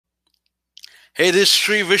Hey, this is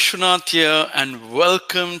Sri Vishwanath here, and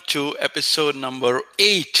welcome to episode number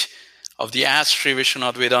 8 of the Ask Sri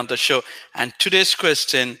Vishwanath Vedanta show. And today's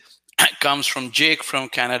question comes from Jake from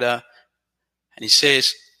Canada, and he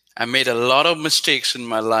says, I made a lot of mistakes in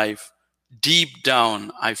my life. Deep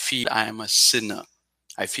down, I feel I am a sinner.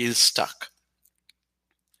 I feel stuck.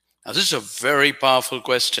 Now, this is a very powerful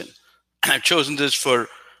question. And I've chosen this for a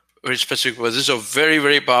very specific purpose. This is a very,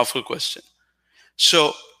 very powerful question.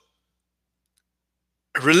 So,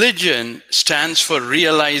 religion stands for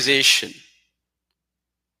realization,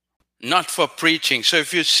 not for preaching. So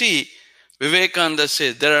if you see, Vivekananda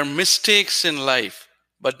says there are mistakes in life,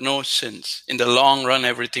 but no sins. In the long run,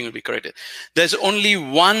 everything will be corrected. There's only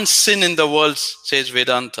one sin in the world, says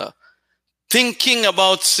Vedanta. Thinking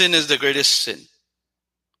about sin is the greatest sin.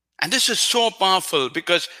 And this is so powerful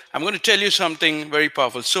because I'm going to tell you something very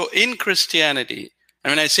powerful. So in Christianity,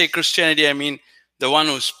 and when I say Christianity, I mean the one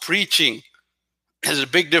who's preaching. There's a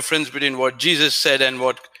big difference between what Jesus said and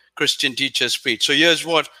what Christian teachers preach. So here's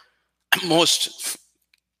what most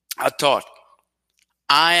are taught.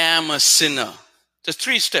 I am a sinner. There's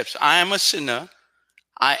 3 steps. I am a sinner.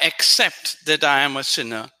 I accept that I am a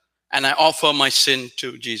sinner. And I offer my sin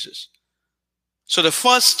to Jesus. So the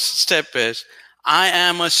first step is, I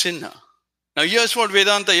am a sinner. Now here's what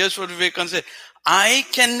Vivekananda said. I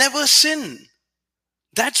can never sin.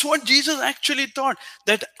 That's what Jesus actually taught.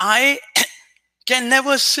 That I can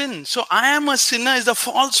never sin. So I am a sinner is the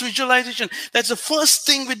false visualization. That's the first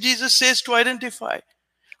thing which Jesus says to identify.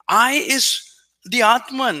 I is the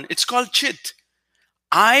Atman. It's called Chit.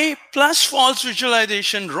 I plus false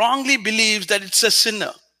visualization wrongly believes that it's a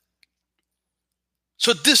sinner.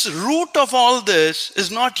 So this root of all this is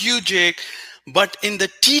not you, Jake, but in the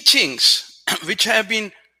teachings which have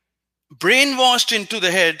been brainwashed into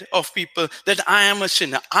the head of people that I am a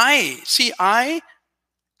sinner. I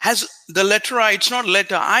has the letter I, it's not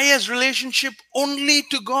letter. I has relationship only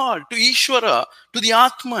to God, to Ishvara, to the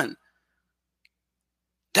Atman.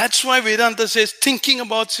 That's why Vedanta says thinking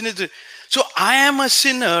about sin is. So I am a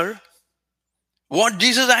sinner. What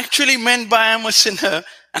Jesus actually meant by I am a sinner,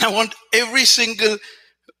 and I want every single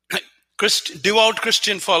devout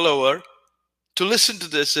Christian follower to listen to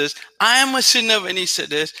this is, I am a sinner when he said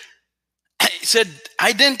this. He said,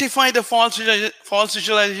 identify the false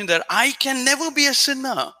visualization that I can never be a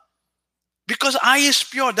sinner. Because I is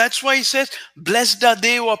pure. That's why he says, blessed are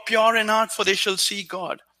they who are pure in heart, for they shall see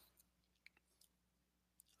God.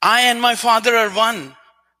 I and my Father are one,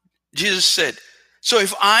 Jesus said. So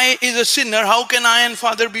if I is a sinner, how can I and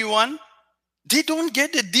Father be one? They don't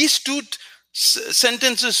get it. These 2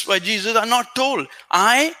 sentences by Jesus are not told.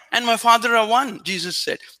 I and my Father are one, Jesus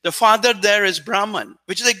said. The Father there is Brahman,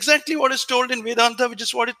 which is exactly what is told in Vedanta, which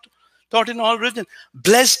is what it taught in all religion.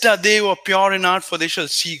 Blessed are they who are pure in heart, for they shall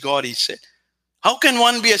see God, he said. How can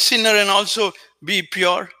one be a sinner and also be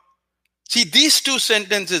pure? See, these 2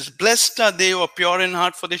 sentences, blessed are they who are pure in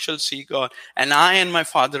heart, for they shall see God, and I and my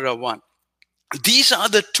Father are one. These are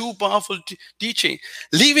the 2 powerful teachings.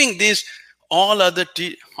 Leaving this, all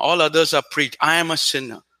others are preached. I am a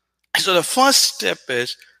sinner. So the first step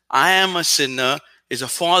is, I am a sinner is a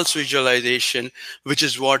false visualization, which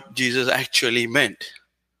is what Jesus actually meant.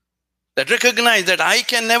 That recognize that I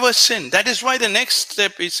can never sin. That is why the next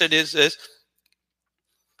step he said is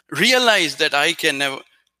realize that I can never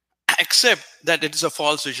accept that it is a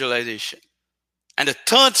false visualization. And the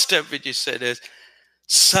third step which he said is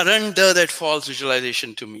surrender that false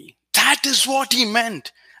visualization to me. That is what he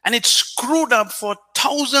meant. And it's screwed up for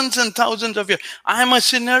thousands and thousands of years. I am a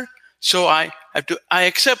sinner, so I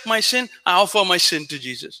accept my sin, I offer my sin to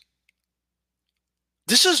Jesus.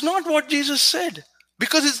 This is not what Jesus said.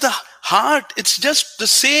 Because it's the heart. It's just the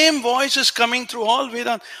same voice is coming through all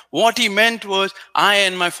Vedanta. What he meant was, I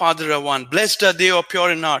and my Father are one. Blessed are they who are pure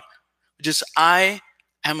in heart. Which is, I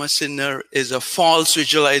am a sinner is a false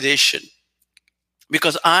visualization.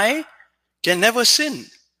 Because I can never sin.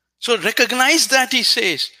 So recognize that, he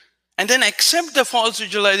says. And then accept the false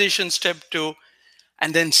visualization, step 2.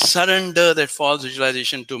 And then surrender that false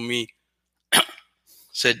visualization to me,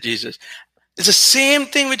 said Jesus. It's the same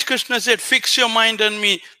thing which Krishna said, fix your mind on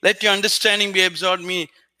me, let your understanding be absorbed me,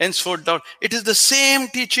 henceforth doubt. It is the same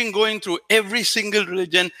teaching going through every single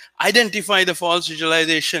religion. Identify the false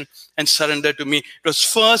visualization and surrender to me. It was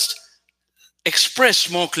first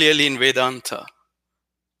expressed more clearly in Vedanta.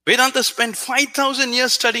 Vedanta spent 5,000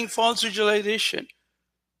 years studying false visualization.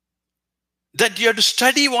 That you have to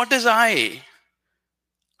study what is I,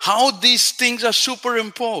 how these things are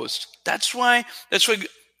superimposed. That's why, if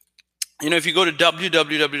you go to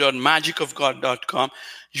www.magicofgod.com,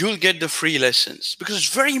 you'll get the free lessons because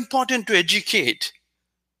it's very important to educate.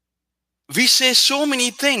 We say so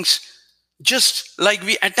many things, just like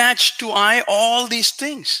we attach to I all these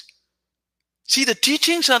things. See, the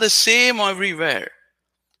teachings are the same everywhere,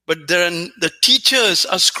 but the teachers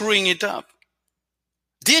are screwing it up.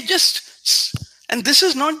 They're just, and this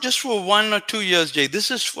is not just for 1 or 2 years, Jay.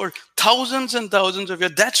 This is for thousands and thousands of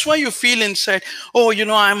years. That's why you feel inside, oh,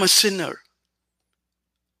 I'm a sinner.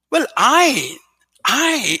 Well, I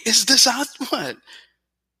is this Atman.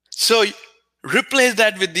 So replace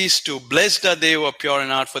that with these two. Blessed are they who are pure in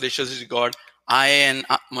heart, for they shall see God. I and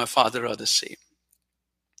my Father are the same.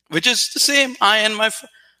 Which is the same. I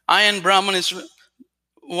and Brahman is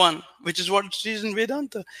one, which is what it is in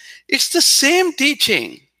Vedanta. It's the same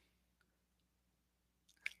teaching.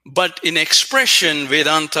 But in expression,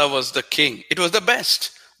 Vedanta was the king. It was the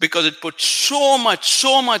best because it put so much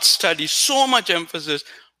study, so much emphasis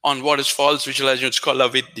on what is false visualization. It's called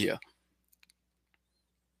avidya.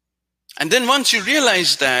 And then once you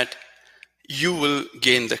realize that, you will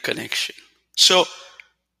gain the connection. So,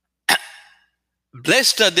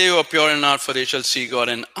 blessed are they who are pure in heart, for they shall see God,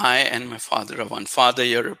 and I and my Father are one. Father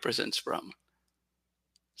here represents Brahman.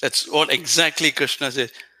 That's what exactly Krishna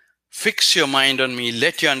says. Fix your mind on me.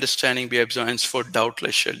 Let your understanding be absorbed, for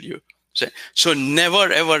doubtless shall you say. So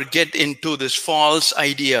never ever get into this false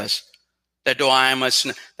ideas that, I am a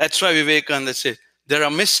sinner. That's why Vivekananda said, there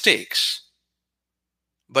are mistakes,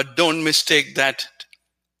 but don't mistake that.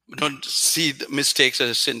 Don't see the mistakes as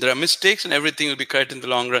a sin. There are mistakes and everything will be correct in the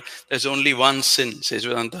long run. There's only one sin, says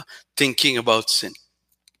Vedanta, thinking about sin.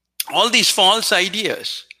 All these false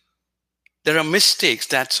ideas, there are mistakes,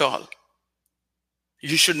 that's all.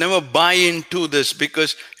 You should never buy into this,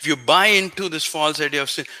 because if you buy into this false idea of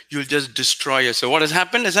sin, you'll just destroy yourself. What has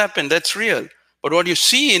happened, that's real. But what you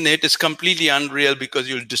see in it is completely unreal, because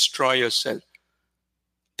you'll destroy yourself.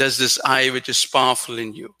 There's this I which is powerful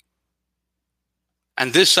in you.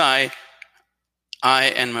 And this I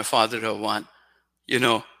and my Father are one.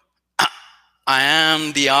 I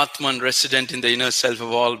am the Atman resident in the inner self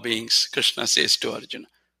of all beings, Krishna says to Arjuna.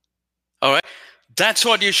 All right? That's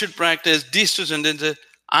what you should practice. These two sentences,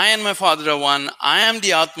 I and my Father are one. I am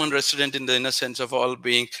the Atman resident in the inner sense of all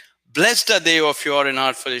beings. Blessed are they who are pure in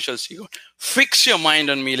heart, for they shall see God. Fix your mind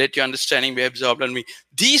on me. Let your understanding be absorbed on me.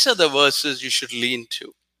 These are the verses you should lean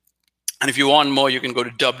to. And if you want more, you can go to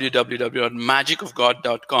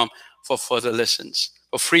www.magicofgod.com for further lessons,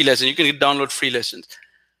 for free lessons. You can download free lessons.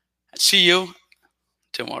 See you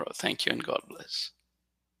tomorrow. Thank you and God bless.